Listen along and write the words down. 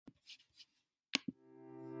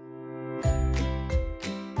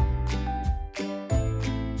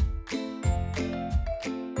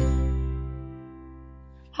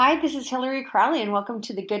Hi, this is Hillary Crowley, and welcome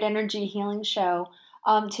to the Good Energy Healing Show.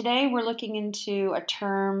 Today, we're looking into a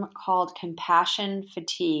term called compassion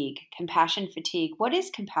fatigue. Compassion fatigue. What is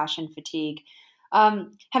compassion fatigue?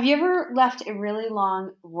 Have you ever left a really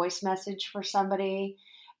long voice message for somebody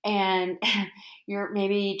and you're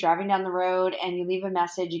maybe driving down the road and you leave a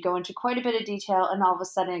message, you go into quite a bit of detail, and all of a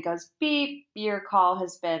sudden it goes beep, your call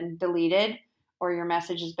has been deleted or your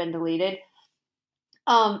message has been deleted?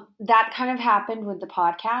 That kind of happened with the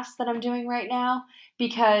podcast that I'm doing right now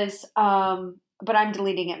because, but I'm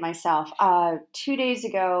deleting it myself. 2 days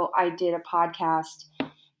ago, I did a podcast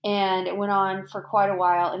and it went on for quite a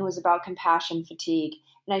while and was about compassion fatigue.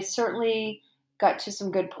 And I certainly got to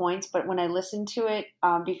some good points, but when I listened to it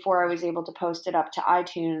before I was able to post it up to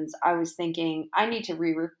iTunes, I was thinking I need to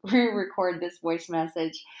re-record this voice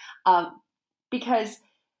message because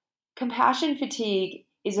compassion fatigue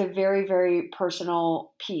is a very, very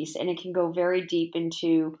personal piece, and it can go very deep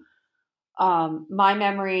into my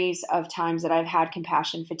memories of times that I've had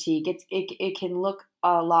compassion fatigue. It can look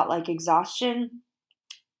a lot like exhaustion.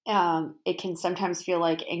 It can sometimes feel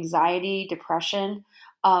like anxiety, depression,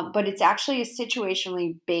 but it's actually a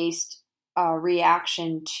situationally based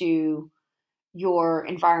reaction to your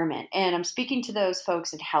environment. And I'm speaking to those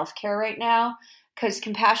folks in healthcare right now because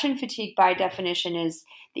compassion fatigue, by definition, is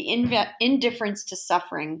the indifference to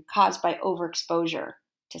suffering caused by overexposure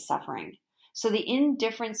to suffering. So, the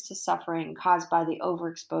indifference to suffering caused by the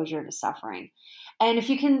overexposure to suffering. And if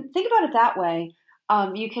you can think about it that way,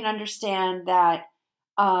 you can understand that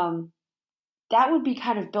that would be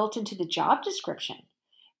kind of built into the job description.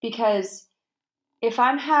 Because if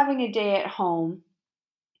I'm having a day at home,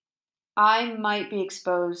 I might be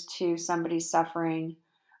exposed to somebody's suffering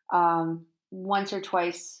once or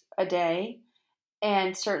twice a day.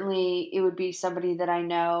 And certainly it would be somebody that I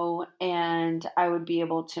know and I would be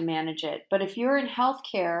able to manage it. But if you're in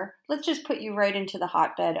healthcare, let's just put you right into the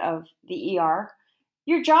hotbed of the ER.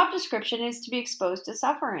 Your job description is to be exposed to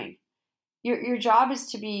suffering. Your job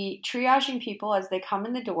is to be triaging people as they come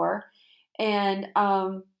in the door and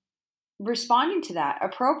responding to that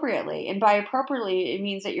appropriately. And by appropriately, it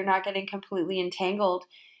means that you're not getting completely entangled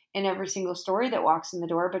in every single story that walks in the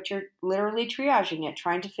door, but you're literally triaging it,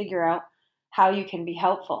 trying to figure out how you can be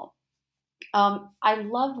helpful. I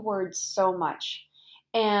love words so much.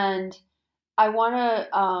 And I want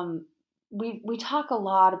to, we talk a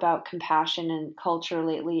lot about compassion and culture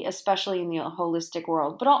lately, especially in the holistic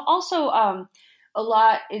world, but also a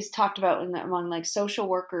lot is talked about among like social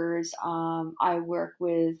workers. I work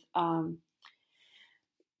with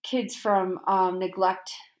kids from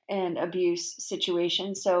neglect and abuse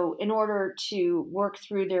situations. So in order to work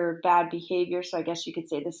through their bad behavior, so I guess you could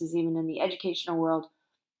say this is even in the educational world,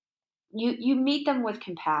 you meet them with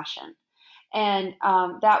compassion. And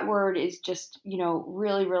that word is just,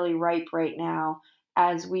 really, really ripe right now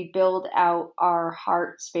as we build out our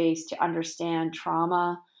heart space to understand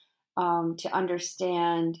trauma, to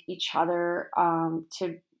understand each other,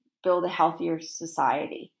 to build a healthier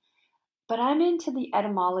society. But I'm into the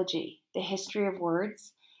etymology, the history of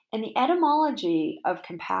words. And the etymology of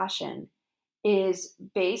compassion is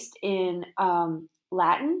based in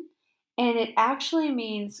Latin, and it actually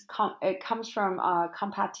means, it comes from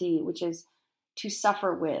compati, which is to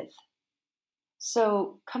suffer with.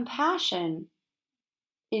 So compassion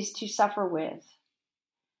is to suffer with.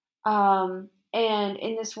 And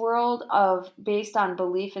in this world of based on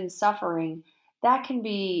belief in suffering, that can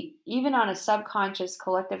be, even on a subconscious,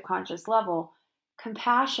 collective conscious level,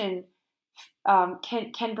 compassion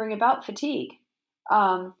can bring about fatigue.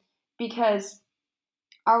 Because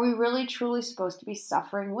are we really truly supposed to be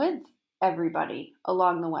suffering with everybody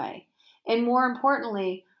along the way? And more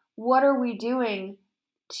importantly, what are we doing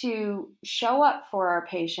to show up for our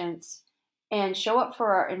patients and show up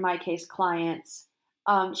for our, in my case, clients,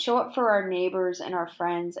 show up for our neighbors and our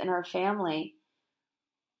friends and our family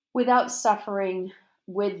without suffering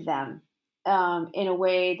with them in a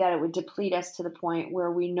way that it would deplete us to the point where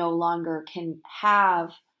we no longer can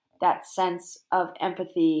have that sense of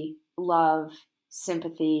empathy, love,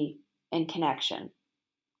 sympathy, and connection.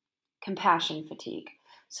 Compassion fatigue.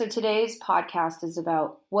 So today's podcast is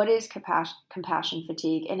about what is compassion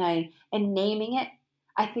fatigue, and naming it.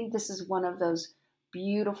 I think this is one of those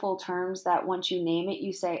beautiful terms that once you name it,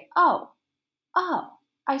 you say, oh,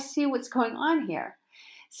 I see what's going on here.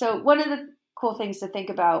 So one of the cool things to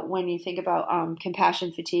think about when you think about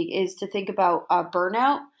compassion fatigue is to think about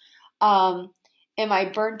burnout. Am I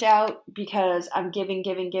burnt out because I'm giving?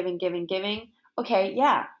 Okay,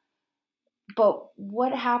 yeah. But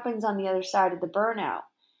what happens on the other side of the burnout?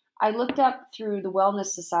 I looked up through the Wellness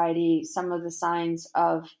Society some of the signs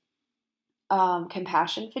of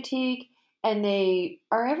compassion fatigue, and they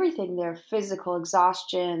are everything. They're physical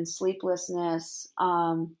exhaustion, sleeplessness,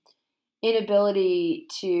 inability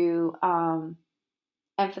to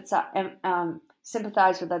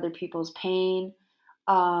sympathize with other people's pain,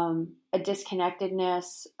 a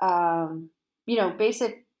disconnectedness,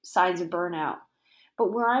 basic signs of burnout.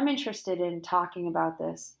 But where I'm interested in talking about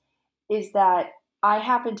this is that I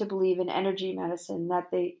happen to believe in energy medicine,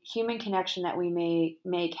 that the human connection that we may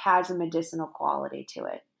make has a medicinal quality to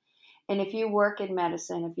it. And if you work in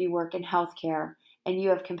medicine, if you work in healthcare, and you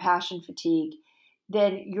have compassion fatigue,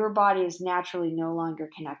 then your body is naturally no longer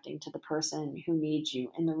connecting to the person who needs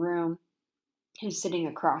you in the room, who's sitting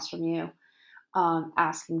across from you,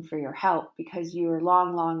 asking for your help, because you were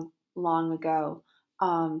long ago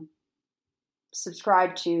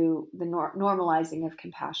subscribed to the normalizing of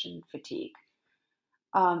compassion fatigue.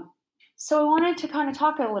 So I wanted to kind of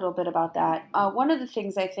talk a little bit about that. One of the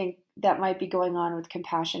things I think that might be going on with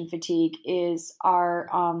compassion fatigue is our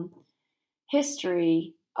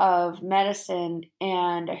history of medicine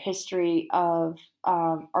and a history of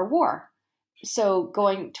our war. So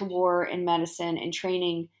going to war in medicine and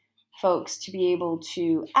training folks to be able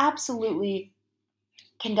to absolutely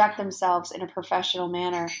conduct themselves in a professional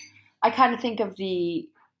manner. I kind of think of the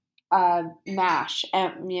MASH,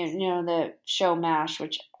 the show MASH,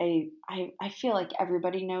 which I feel like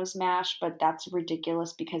everybody knows MASH, but that's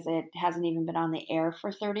ridiculous because it hasn't even been on the air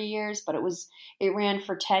for 30 years, but it ran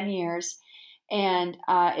for 10 years, and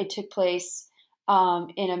it took place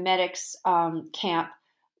in a medics camp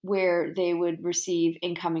where they would receive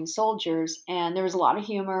incoming soldiers, and there was a lot of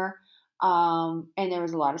humor, and there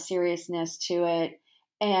was a lot of seriousness to it,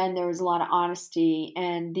 and there was a lot of honesty,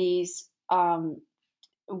 and these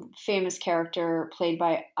famous character played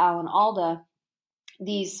by Alan Alda,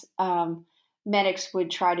 these medics would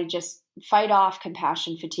try to just fight off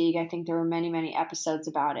compassion fatigue. I think there were many episodes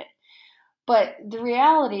about it. But the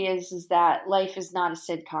reality is that life is not a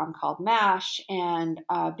sitcom called MASH, and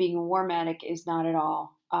being a war medic is not at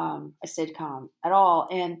all a sitcom at all.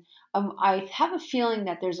 And I have a feeling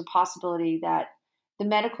that there's a possibility that the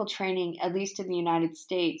medical training, at least in the United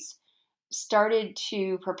States, started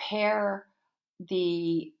to prepare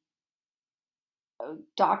the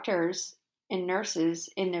doctors and nurses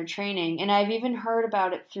in their training. And I've even heard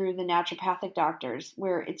about it through the naturopathic doctors,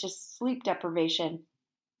 where it's just sleep deprivation,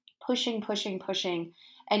 pushing,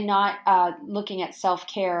 and not looking at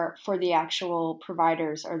self-care for the actual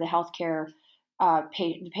providers or the healthcare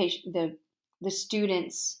the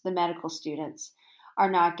students, the medical students are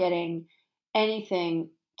not getting anything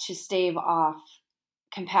to stave off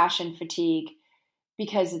compassion fatigue,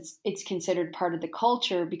 because it's considered part of the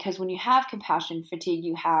culture. Because when you have compassion fatigue,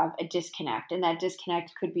 you have a disconnect, and that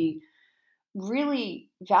disconnect could be really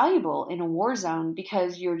valuable in a war zone,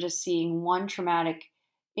 because you're just seeing one traumatic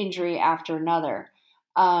injury after another.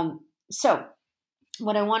 So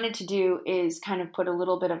what I wanted to do is kind of put a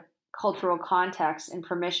little bit of cultural context and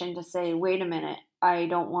permission to say, wait a minute, I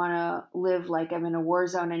don't want to live like I'm in a war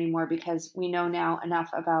zone anymore, because we know now enough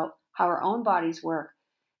about how our own bodies work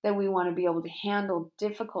that we want to be able to handle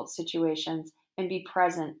difficult situations and be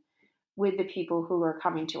present with the people who are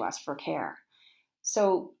coming to us for care.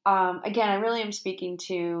 So again, I really am speaking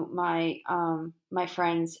to my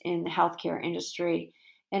friends in the healthcare industry,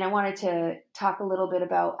 and I wanted to talk a little bit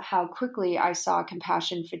about how quickly I saw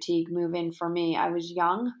compassion fatigue move in for me. I was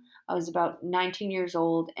young. I was about 19 years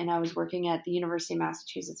old, and I was working at the University of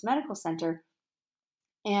Massachusetts Medical Center.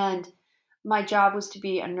 And my job was to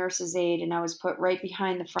be a nurse's aide, and I was put right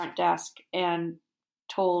behind the front desk and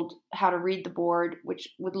told how to read the board, which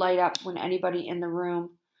would light up when anybody in their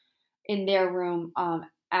room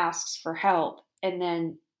asks for help. And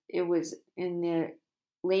then it was in the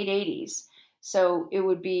late 80s. So it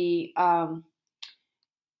would be,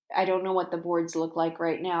 I don't know what the boards look like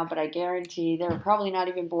right now, but I guarantee they're probably not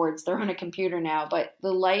even boards. They're on a computer now, but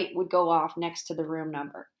the light would go off next to the room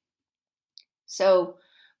number. So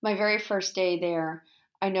my very first day there,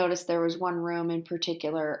 I noticed there was one room in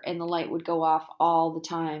particular, and the light would go off all the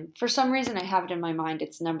time. For some reason, I have it in my mind,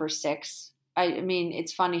 it's number 6. I mean,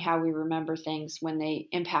 it's funny how we remember things when they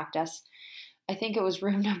impact us. I think it was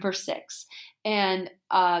room number 6. And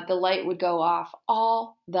the light would go off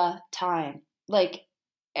all the time, like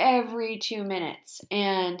every 2 minutes.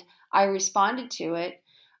 And I responded to it.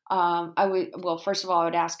 First of all, I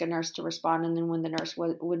would ask a nurse to respond. And then when the nurse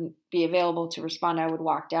wouldn't be available to respond, I would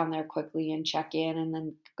walk down there quickly and check in, and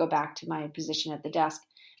then go back to my position at the desk.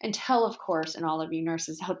 Until, of course, and all of you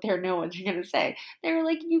nurses out there know what you're going to say. They were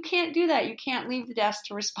like, you can't do that. You can't leave the desk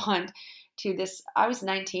to respond to this. I was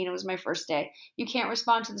 19. It was my first day. You can't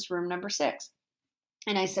respond to this room number 6.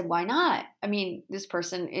 And I said, why not? I mean, this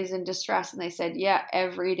person is in distress. And they said, yeah,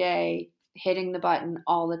 every day, hitting the button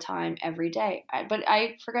all the time, every day. But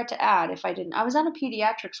I forgot to add, if I didn't, I was on a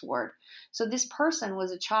pediatrics ward. So this person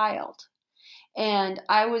was a child. And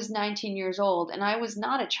I was 19 years old, and I was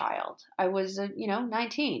not a child. I was,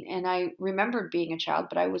 19, and I remembered being a child,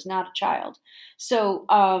 but I was not a child. So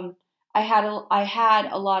I had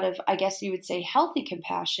a lot of, I guess you would say, healthy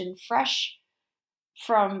compassion, fresh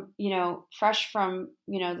from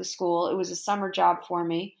the school. It was a summer job for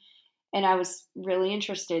me, and I was really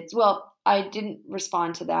interested. Well, I didn't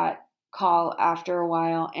respond to that call after a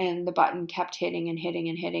while, and the button kept hitting and hitting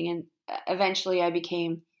and hitting, and eventually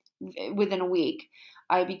within a week,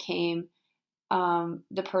 I became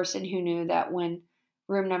the person who knew that when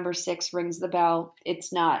room number 6 rings the bell,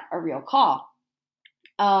 it's not a real call,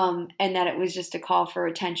 and that it was just a call for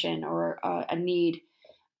attention or a need.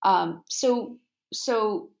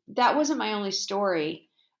 So that wasn't my only story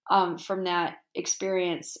from that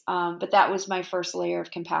experience, but that was my first layer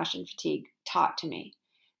of compassion fatigue taught to me.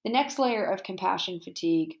 The next layer of compassion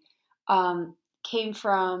fatigue came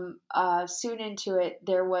from soon into it.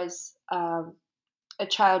 There was a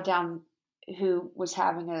child down who was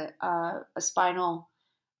having a spinal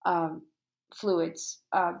fluids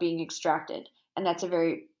being extracted, and that's a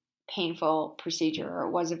very painful procedure, or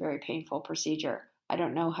it was a very painful procedure. I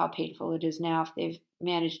don't know how painful it is now, if they've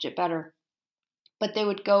managed it better. But they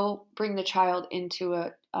would go bring the child into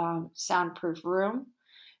a soundproof room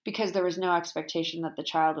because there was no expectation that the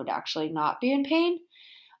child would actually not be in pain.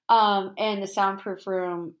 And the soundproof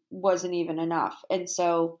room wasn't even enough. And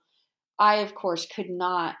so I, of course, could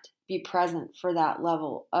not be present for that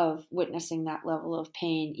level of witnessing that level of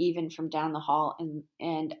pain, even from down the hall.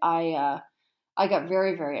 And I got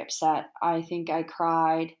very, very upset. I think I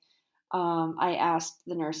cried. I asked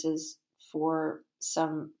the nurses for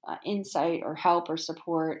some insight or help or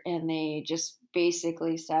support, and they just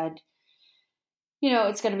basically said,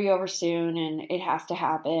 it's going to be over soon and it has to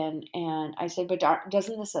happen. And I said, but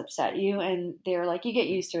doesn't this upset you? And they're like, you get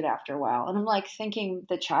used to it after a while. And I'm like thinking,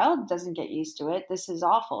 the child doesn't get used to it. This is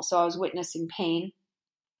awful. So I was witnessing pain.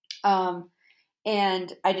 And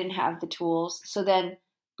I didn't have the tools. So then,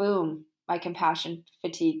 boom, my compassion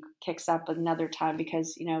fatigue kicks up another time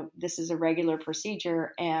because, this is a regular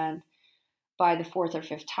procedure. And by the 4th or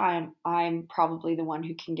 5th time, I'm probably the one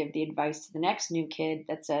who can give the advice to the next new kid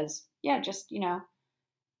that says, yeah, just,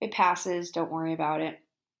 it passes, don't worry about it.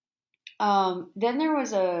 Then there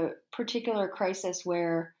was a particular crisis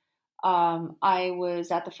where I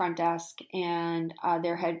was at the front desk, and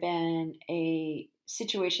there had been a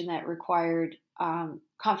situation that required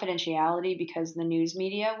confidentiality because the news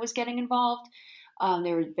media was getting involved.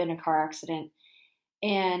 There had been a car accident,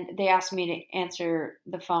 and they asked me to answer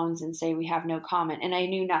the phones and say we have no comment. And I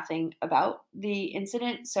knew nothing about the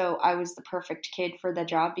incident, so I was the perfect kid for the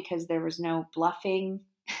job because there was no bluffing.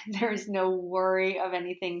 There was no worry of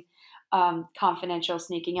anything confidential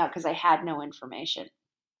sneaking out because I had no information.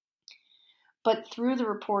 But through the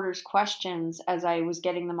reporter's questions, as I was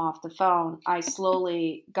getting them off the phone, I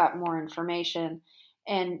slowly got more information.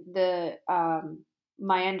 And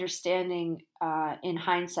my understanding in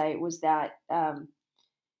hindsight was that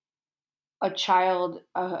a child,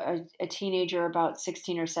 a teenager about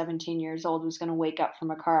 16 or 17 years old, was going to wake up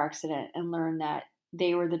from a car accident and learn that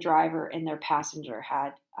they were the driver and their passenger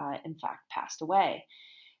had, in fact, passed away.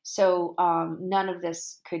 So none of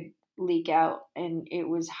this could leak out, and it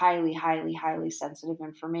was highly, highly, highly sensitive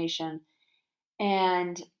information.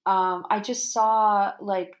 And I just saw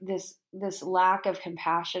like this lack of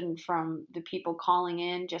compassion from the people calling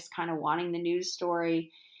in, just kind of wanting the news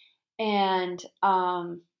story. And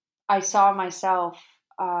I saw myself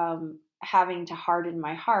having to harden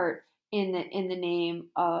my heart in the name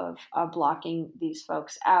of blocking these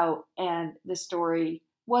folks out. And the story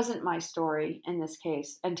wasn't my story in this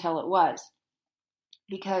case until it was,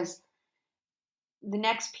 because the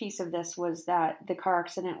next piece of this was that the car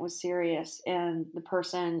accident was serious, and the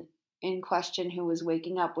person in question who was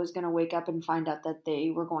waking up was going to wake up and find out that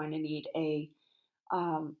they were going to need a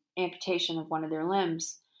amputation of one of their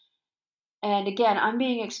limbs. And again, I'm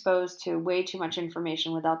being exposed to way too much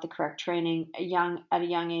information without the correct training at a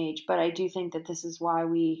young age. But I do think that this is why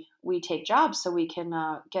we take jobs, so we can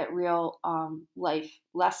get real life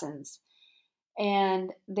lessons.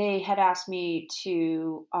 And they had asked me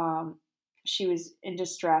to, she was in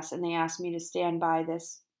distress, and they asked me to stand by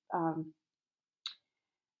this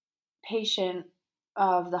patient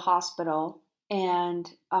of the hospital and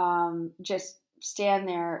just stand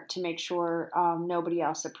there to make sure nobody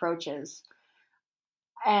else approaches.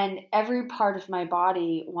 And every part of my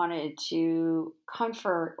body wanted to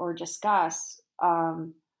comfort or discuss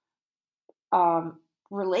um,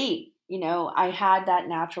 relate. I had that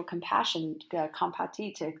natural compassion,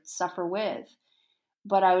 compati, to suffer with,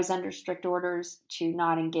 but I was under strict orders to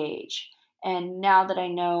not engage. And now that I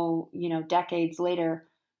know, decades later,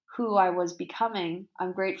 who I was becoming,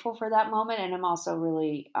 I'm grateful for that moment. And I'm also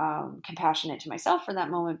really compassionate to myself for that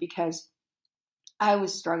moment, because I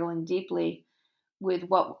was struggling deeply with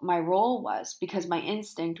what my role was, because my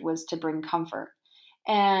instinct was to bring comfort.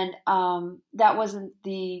 And that wasn't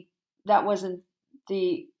the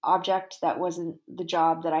object, that wasn't the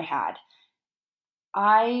job that I had.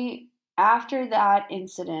 I After that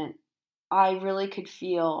incident, I really could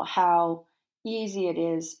feel how easy it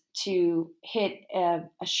is to hit a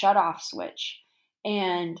shut off switch,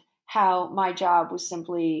 and how my job was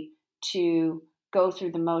simply to go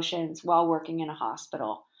through the motions while working in a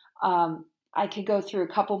hospital. I could go through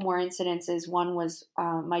a couple more incidences. One was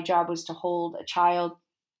my job was to hold a child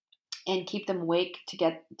and keep them awake to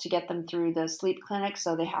get them through the sleep clinic.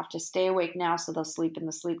 So they have to stay awake now, so they'll sleep in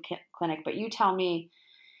the sleep clinic. But you tell me,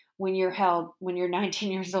 when you're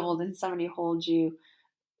 19 years old and somebody holds you,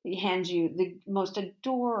 hands you the most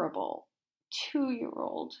adorable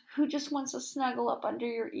 2-year-old who just wants to snuggle up under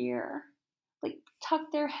your ear, like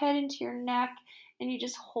tuck their head into your neck, and you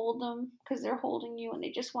just hold them because they're holding you and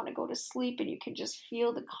they just want to go to sleep, and you can just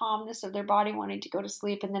feel the calmness of their body wanting to go to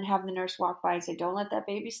sleep, and then have the nurse walk by and say, "Don't let that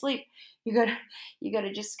baby sleep." You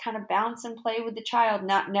gotta just kind of bounce and play with the child,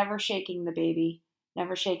 never shaking the baby.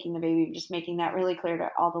 Never shaking the baby, just making that really clear to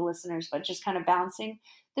all the listeners, but just kind of bouncing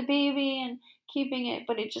the baby and keeping it,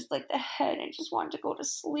 but it just like the head, I just wanted to go to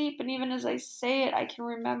sleep. And even as I say it, I can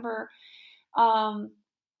remember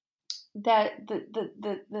that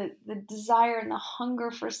the desire and the hunger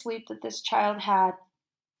for sleep that this child had.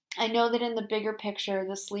 I know that in the bigger picture,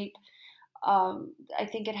 the sleep, I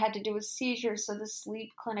think it had to do with seizures, so the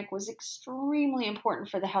sleep clinic was extremely important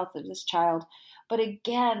for the health of this child. But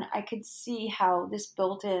again, I could see how this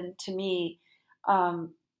built into me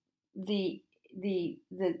um, the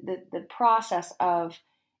the process of,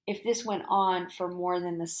 if this went on for more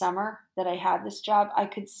than the summer that I had this job, I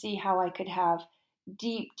could see how I could have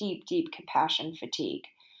deep, deep, deep compassion fatigue.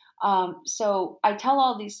 So I tell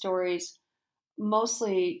all these stories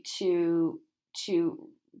mostly to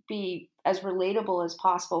be as relatable as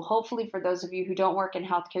possible. Hopefully, for those of you who don't work in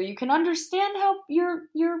healthcare, you can understand how your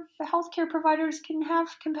healthcare providers can have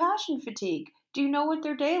compassion fatigue. Do you know what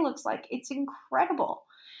their day looks like? It's incredible.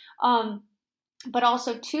 Um, but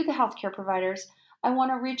also to the healthcare providers, I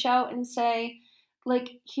want to reach out and say, like,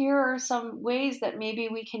 here are some ways that maybe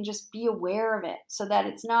we can just be aware of it, so that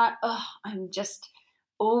it's not, oh, I'm just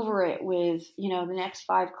over it with, the next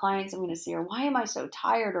 5 clients I'm going to see, or why am I so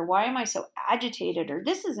tired, or why am I so agitated, or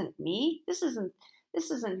this isn't me. This isn't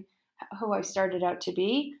who I started out to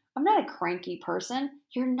be. I'm not a cranky person.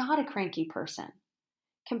 You're not a cranky person.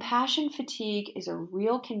 Compassion fatigue is a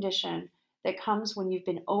real condition that comes when you've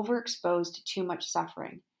been overexposed to too much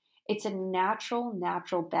suffering. It's a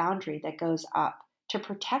natural boundary that goes up to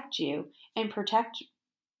protect you and protect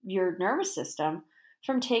your nervous system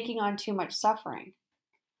from taking on too much suffering.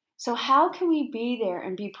 So, how can we be there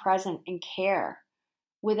and be present and care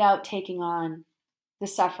without taking on the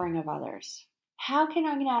suffering of others? I'm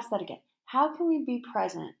going to ask that again. How can we be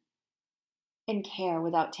present and care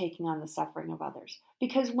without taking on the suffering of others?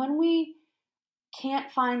 Because when we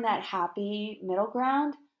can't find that happy middle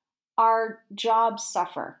ground, our jobs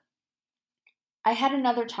suffer. I had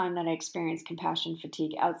another time that I experienced compassion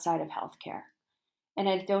fatigue outside of healthcare. And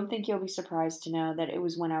I don't think you'll be surprised to know that it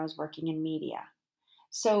was when I was working in media.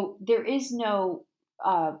 So there is no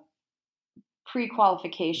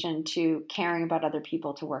pre-qualification to caring about other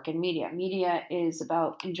people to work in media. Media is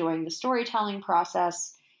about enjoying the storytelling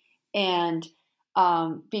process and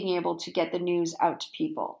being able to get the news out to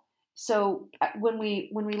people. So when we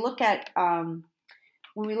look at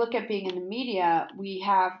being in the media, we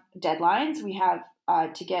have deadlines. We have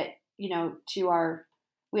to get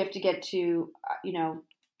we have to get to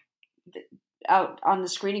out on the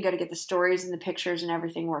screen. You got to get the stories and the pictures and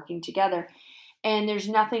everything working together. And there's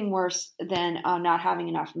nothing worse than not having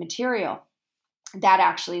enough material. That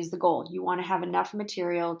actually is the goal. You want to have enough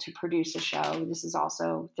material to produce a show. This is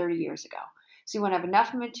also 30 years ago. So you want to have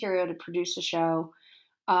enough material to produce a show,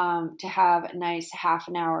 to have a nice half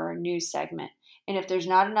an hour news segment. And if there's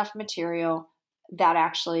not enough material, that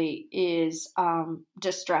actually is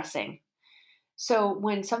distressing. So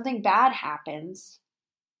when something bad happens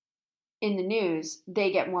in the news,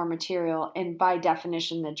 they get more material, and by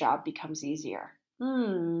definition, the job becomes easier.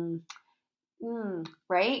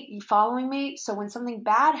 Right? You following me? So when something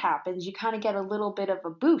bad happens, you kind of get a little bit of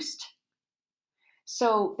a boost.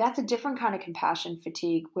 So that's a different kind of compassion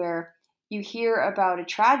fatigue where you hear about a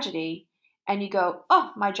tragedy and you go,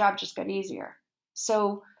 oh, my job just got easier.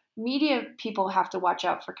 So media people have to watch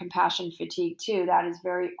out for compassion fatigue too. That is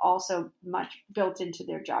very also much built into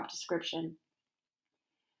their job description.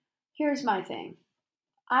 Here's my thing.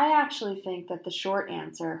 I actually think that the short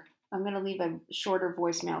answer, I'm going to leave a shorter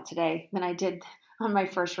voicemail today than I did on my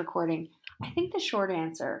first recording. I think the short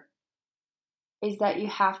answer is that you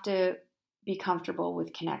have to be comfortable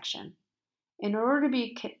with connection. In order to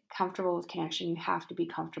be comfortable with connection, you have to be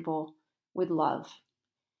comfortable with love.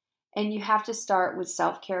 And you have to start with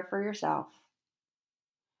self-care for yourself,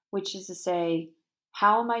 which is to say,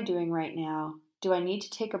 how am I doing right now? Do I need to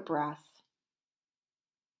take a breath?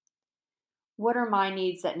 What are my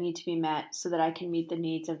needs that need to be met so that I can meet the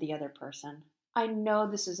needs of the other person? I know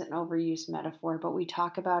this is an overused metaphor, but we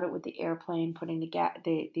talk about it with the airplane putting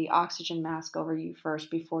the oxygen mask over you first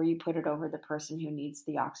before you put it over the person who needs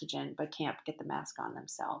the oxygen but can't get the mask on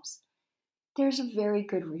themselves. There's a very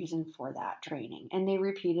good reason for that training, and they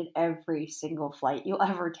repeat it every single flight you'll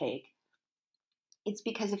ever take. It's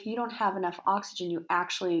because if you don't have enough oxygen, you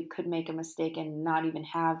actually could make a mistake and not even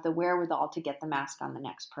have the wherewithal to get the mask on the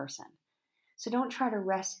next person. So don't try to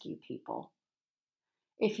rescue people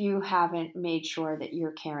if you haven't made sure that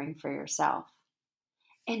you're caring for yourself.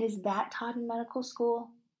 And is that taught in medical school?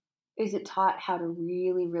 Is it taught how to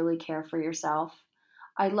really, really care for yourself?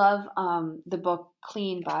 I love the book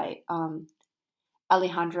Clean by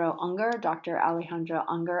Alejandro Unger, Dr. Alejandro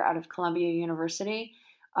Unger out of Columbia University.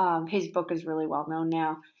 His book is really well known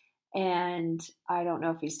now. And I don't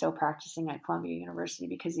know if he's still practicing at Columbia University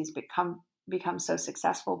because he's become so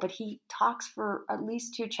successful. But he talks for at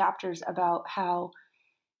least 2 chapters about how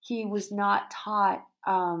he was not taught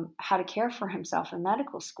how to care for himself in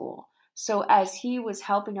medical school. So as he was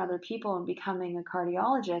helping other people and becoming a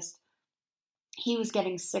cardiologist, he was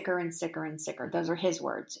getting sicker and sicker and sicker. Those are his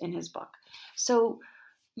words in his book. So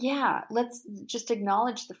yeah, let's just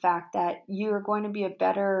acknowledge the fact that you're going to be a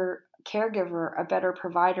better caregiver, a better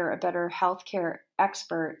provider, a better healthcare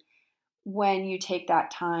expert when you take that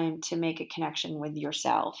time to make a connection with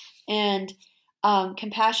yourself. And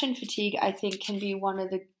compassion fatigue, I think, can be one of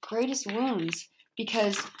the greatest wounds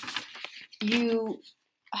because you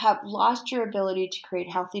have lost your ability to create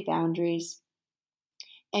healthy boundaries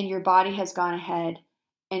and your body has gone ahead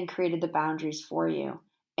and created the boundaries for you.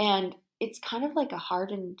 And it's kind of like a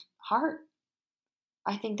hardened heart.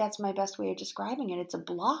 I think that's my best way of describing it. It's a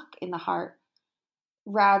block in the heart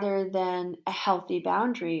rather than a healthy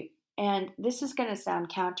boundary. And this is going to sound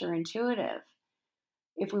counterintuitive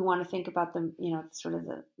if we want to think about the, sort of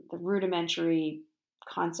the rudimentary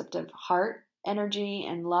concept of heart energy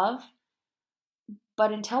and love.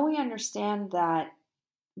 But until we understand that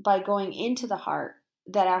by going into the heart,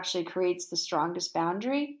 that actually creates the strongest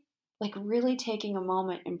boundary, like really taking a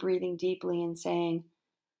moment and breathing deeply and saying,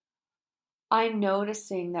 I'm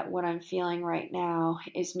noticing that what I'm feeling right now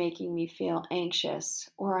is making me feel anxious,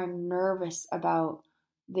 or I'm nervous about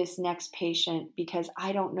this next patient because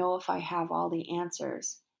I don't know if I have all the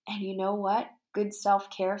answers. And you know what? Good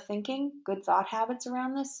self-care thinking, good thought habits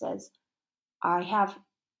around this says, I have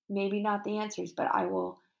maybe not the answers, but I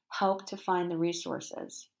will help to find the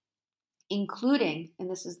resources, including, and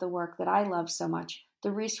this is the work that I love so much,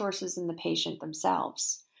 the resources in the patient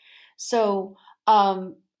themselves. So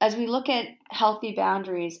as we look at healthy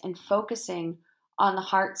boundaries and focusing on the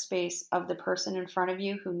heart space of the person in front of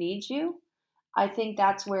you who needs you, I think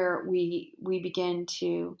that's where we begin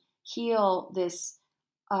to heal this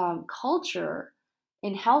culture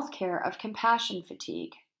in healthcare of compassion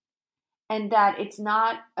fatigue, and that it's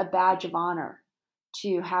not a badge of honor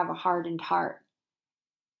to have a hardened heart.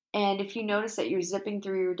 And if you notice that you're zipping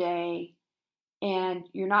through your day and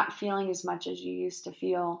you're not feeling as much as you used to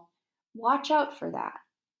feel, watch out for that,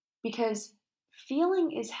 because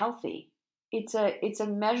feeling is healthy. It's a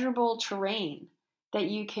measurable terrain that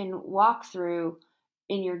you can walk through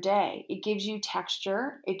in your day. It gives you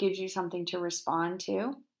texture. It gives you something to respond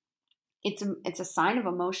to. It's a sign of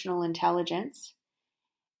emotional intelligence.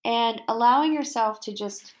 And allowing yourself to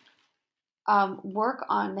just work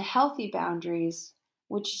on the healthy boundaries,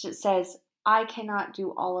 which says, I cannot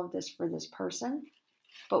do all of this for this person,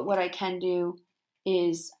 but what I can do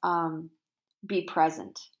is be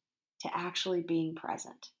present, to actually being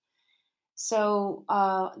present. So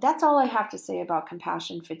that's all I have to say about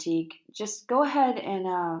compassion fatigue. Just go ahead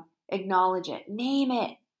and acknowledge it, name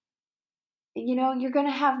it. You're going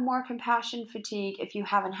to have more compassion fatigue if you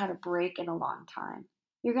haven't had a break in a long time.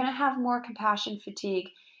 You're going to have more compassion fatigue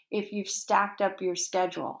if you've stacked up your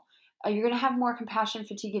schedule You're going to have more compassion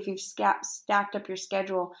fatigue if you've stacked up your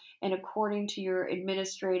schedule and according to your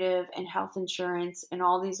administrative and health insurance and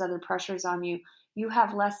all these other pressures on you, you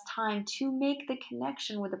have less time to make the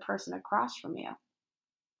connection with the person across from you.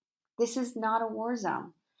 This is not a war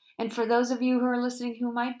zone. And for those of you who are listening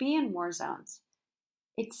who might be in war zones,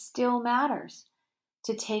 it still matters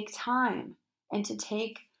to take time and to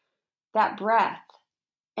take that breath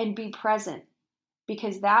and be present,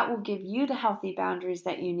 because that will give you the healthy boundaries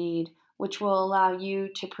that you need, which will allow you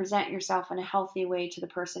to present yourself in a healthy way to the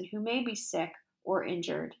person who may be sick or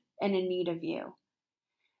injured and in need of you.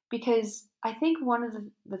 Because I think one of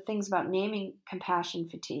the things about naming compassion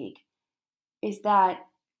fatigue is that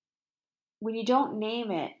when you don't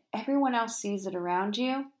name it, everyone else sees it around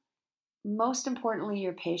you. Most importantly,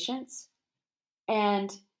 your patients.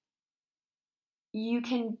 And you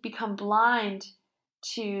can become blind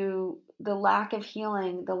to the lack of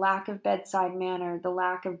healing, the lack of bedside manner, the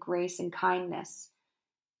lack of grace and kindness.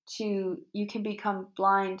 You can become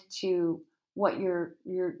blind to what you're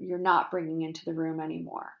not bringing into the room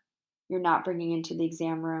anymore. You're not bringing into the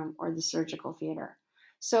exam room or the surgical theater.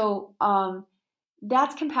 So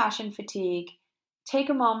that's compassion fatigue. Take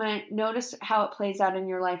a moment, notice how it plays out in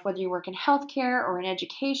your life, whether you work in healthcare or in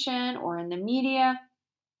education or in the media.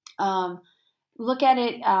 Look at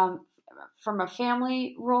it from a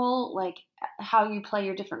family role, like how you play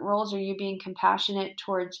your different roles. Are you being compassionate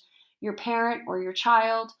towards your parent or your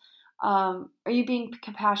child? Are you being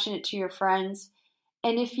compassionate to your friends?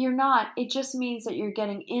 And if you're not, it just means that you're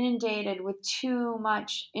getting inundated with too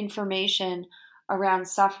much information around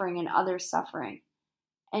suffering and others' suffering.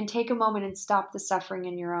 And take a moment and stop the suffering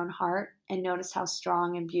in your own heart and notice how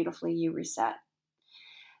strong and beautifully you reset.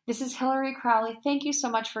 This is Hillary Crowley. Thank you so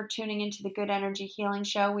much for tuning into the Good Energy Healing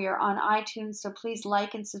Show. We are on iTunes, so please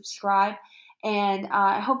like and subscribe. And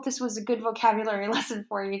I hope this was a good vocabulary lesson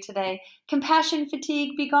for you today. Compassion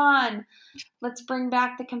fatigue, be gone. Let's bring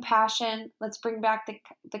back the compassion. Let's bring back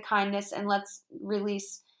the kindness, and let's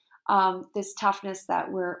release this toughness that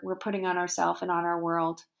we're putting on ourselves and on our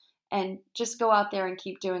world. And just go out there and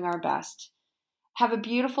keep doing our best. Have a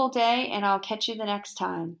beautiful day, and I'll catch you the next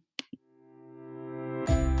time.